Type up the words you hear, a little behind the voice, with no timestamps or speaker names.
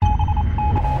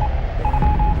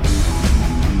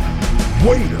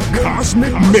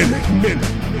Cosmic Minute.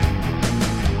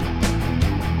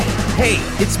 Hey,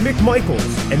 it's Mick Michaels,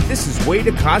 and this is Way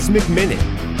to Cosmic Minute.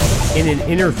 In an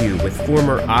interview with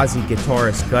former Ozzy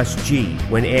guitarist Gus G,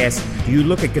 when asked, do you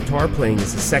look at guitar playing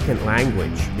as a second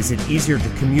language? Is it easier to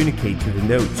communicate through the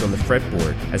notes on the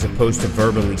fretboard as opposed to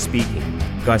verbally speaking?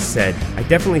 Gus said, I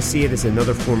definitely see it as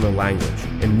another form of language,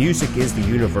 and music is the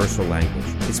universal language.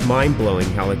 It's mind-blowing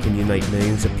how it can unite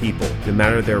millions of people, no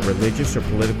matter their religious or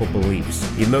political beliefs.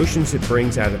 The emotions it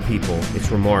brings out of people,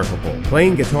 it's remarkable.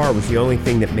 Playing guitar was the only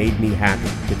thing that made me happy.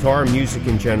 Guitar and music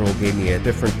in general gave me a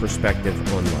different perspective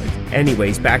on life.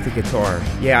 Anyways, back to guitar.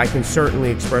 Yeah, I can certainly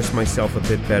express myself a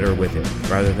bit better with it,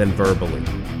 rather than verbally.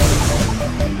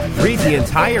 Read the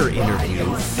entire interview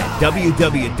at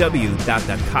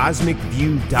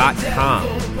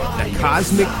www.thecosmicview.com. The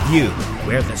Cosmic View,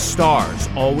 where the stars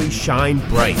always shine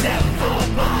bright.